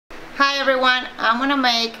Hi everyone, I'm gonna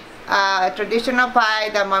make a traditional pie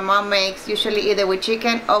that my mom makes, usually either with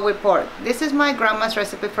chicken or with pork. This is my grandma's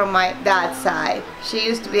recipe from my dad's side. She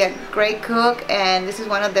used to be a great cook, and this is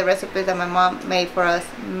one of the recipes that my mom made for us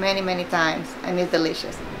many times, and it's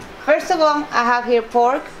delicious. First of all, I have here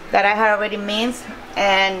pork that I had already minced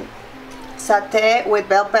and sauteed with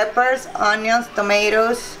bell peppers, onions,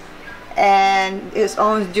 tomatoes, and its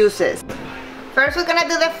own juices. First we're gonna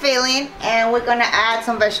do the filling, and we're gonna add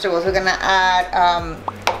some vegetables. We're gonna add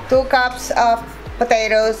 2 cups of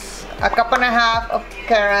potatoes, a cup and a half of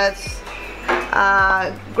carrots,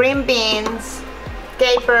 green beans,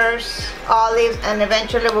 capers, olives, and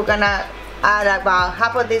eventually we're gonna add about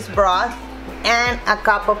half of this broth and a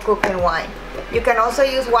cup of cooking wine. You can also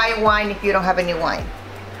use white wine if you don't have any wine.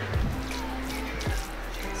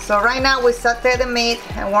 So right now we saute the meat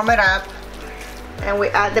and warm it up, and we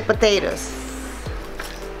add the potatoes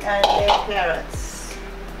and the carrots.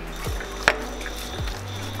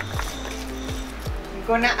 I'm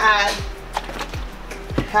gonna add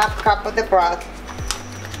half cup of the broth.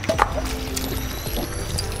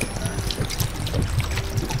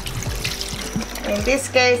 In this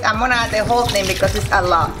case, I'm gonna add the whole thing because it's a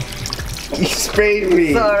lot. You sprayed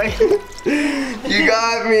me. Sorry. You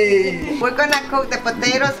got me. We're gonna cook the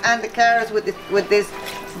potatoes and the carrots with this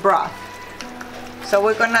broth. So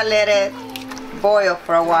we're gonna let it boil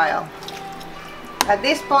for a while. At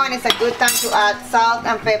this point, it's a good time to add salt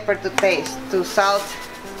and pepper to taste, to salt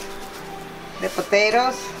the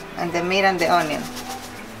potatoes and the meat and the onion.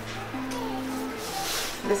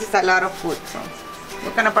 This is a lot of food, so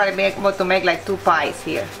we're gonna probably be able to make like 2 pies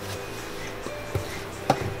here.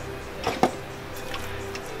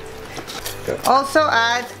 Also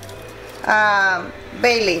add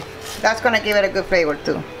bay leaf. That's gonna give it a good flavor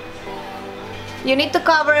too. You need to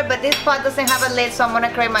cover it, but this pot doesn't have a lid, so I'm gonna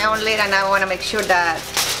create my own lid, and I wanna make sure that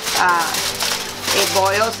it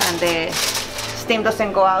boils and the steam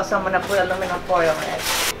doesn't go out, so I'm gonna put aluminum foil on it.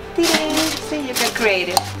 See, you can create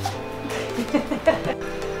it.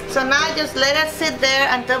 So now just let it sit there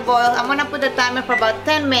until boils. I'm gonna put the timer for about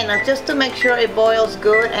 10 minutes just to make sure it boils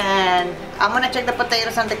good, and I'm gonna check the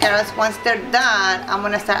potatoes and the carrots. Once they're done, I'm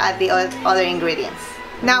gonna start add the other ingredients.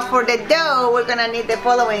 Now for the dough, we're gonna need the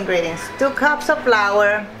following ingredients: 2 cups of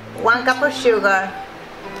flour, 1 cup of sugar,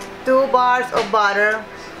 2 bars of butter,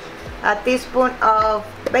 a teaspoon of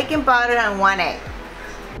baking powder, and 1 egg.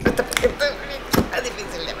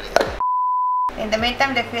 In the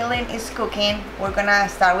meantime the filling is cooking, we're gonna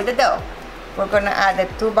start with the dough. We're gonna add the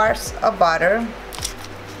 2 bars of butter.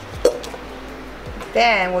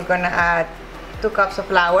 Then we're gonna add 2 cups of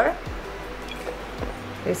flour.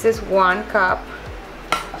 This is 1 cup.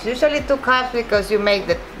 It's usually 2 cups because you make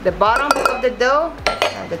the bottom of the dough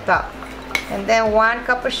and the top. And then 1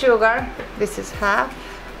 cup of sugar. This is half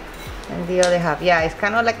and the other half. Yeah, it's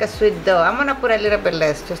kind of like a sweet dough. I'm gonna put a little bit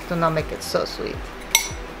less just to not make it so sweet.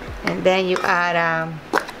 And then you add a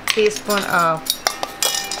teaspoon of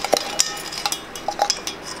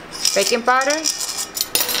baking powder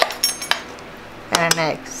and an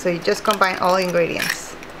egg. So you just combine all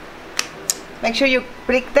ingredients. Make sure you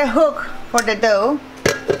prick the hook for the dough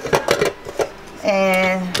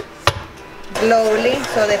and slowly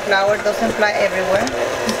so the flour doesn't fly everywhere.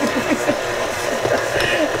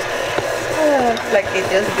 Like it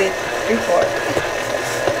just did before.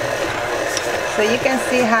 So you can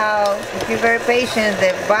see how, if you're very patient,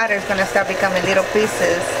 the butter is gonna start becoming little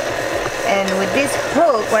pieces. And with this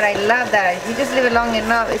hook, what I love that if you just leave it long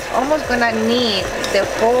enough, it's almost gonna knead the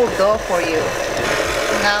whole dough for you.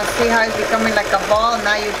 Now see how it's becoming like a ball.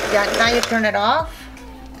 Now you turn it off,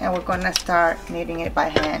 and we're gonna start kneading it by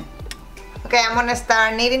hand. Okay, I'm gonna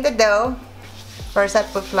start kneading the dough. First I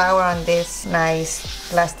put flour on this nice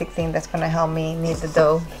plastic thing that's gonna help me knead the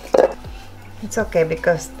dough. It's okay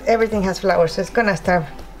because everything has flour, so it's gonna start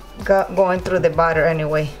going through the butter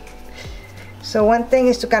anyway. So one thing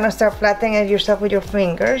is to kind of start flattening it yourself with your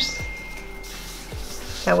fingers.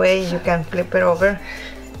 That way you can flip it over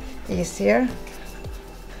easier.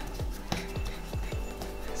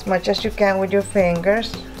 As much as you can with your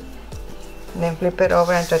fingers. And then flip it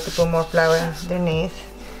over and try to put more flour underneath.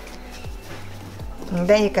 And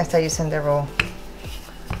then you can start using the roll.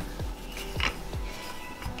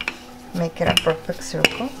 Make it a perfect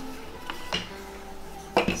circle.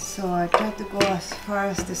 So I try to go as far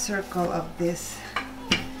as the circle of this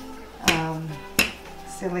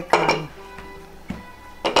silicone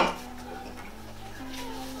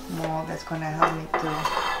mold. That's gonna help me to.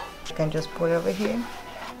 You can just put it over here,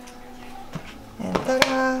 and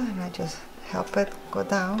ta-da! And I just help it go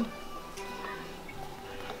down.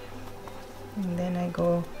 And then I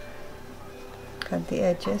go cut the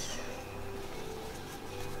edges.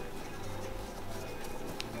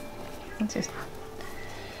 It's just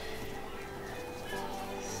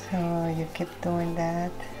so you keep doing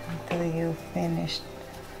that until you finish.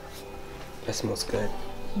 That smells good.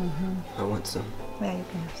 I want some. Yeah, you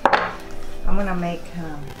can have some. I'm gonna make.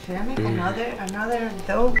 Should I make another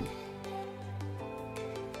dough?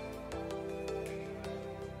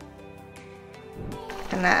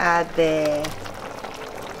 Gonna add the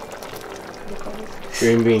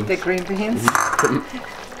Green beans. the green beans.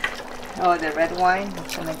 Oh, the red wine.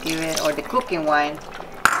 That's gonna give it, or the cooking wine.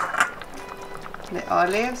 The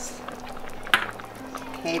olives,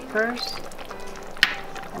 capers,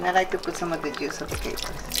 and I like to put some of the juice of the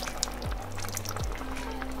capers.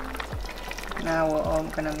 Now we're all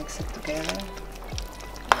gonna mix it together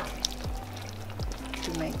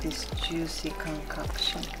to make this juicy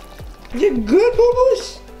concoction. Is it good,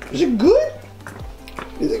 Bubbles? Is it good?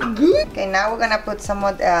 Is it good? Okay, now we're gonna put some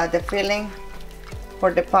of the filling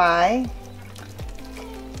for the pie.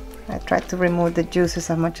 I try to remove the juices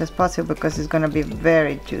as much as possible because it's gonna be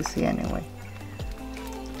very juicy anyway.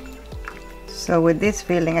 So with this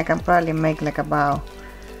filling, I can probably make like about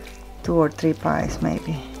 2 or 3 pies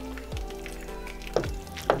maybe.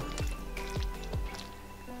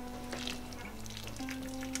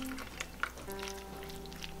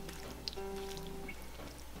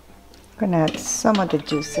 Gonna add some of the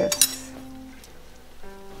juices.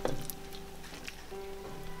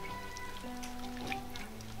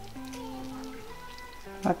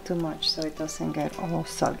 Not too much so it doesn't get all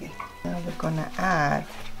soggy. Now we're gonna add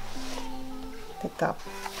the top.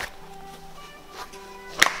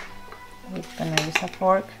 We're gonna use a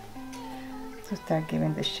fork to start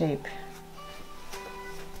giving the shape.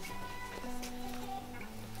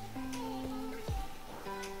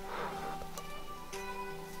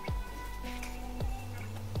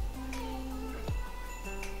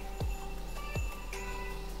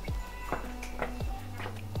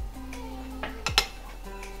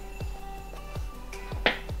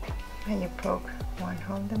 And you poke one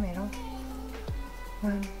hole in the middle.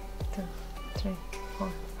 1, 2, 3, 4,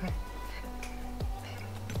 5.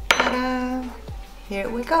 Ta-da! Here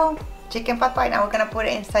we go. Chicken pot pie. Now we're gonna put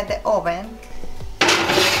it inside the oven.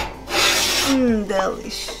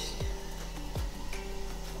 Delish.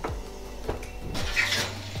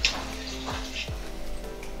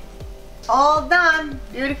 All done.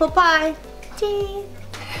 Beautiful pie. Cheese.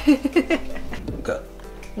 Go.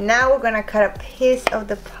 Now we're gonna cut a piece of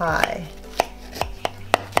the pie.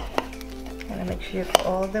 Gonna make sure you go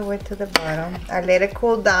all the way to the bottom. I let it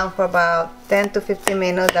cool down for about 10 to 15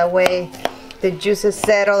 minutes. That way the juices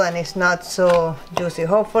settle and it's not so juicy.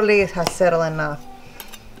 Hopefully it has settled enough.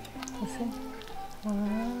 Let's see.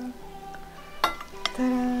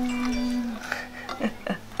 Ta-da.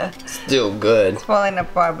 Still good. It's falling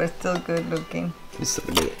apart, but still good looking. It's so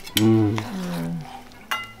good.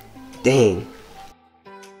 Dang.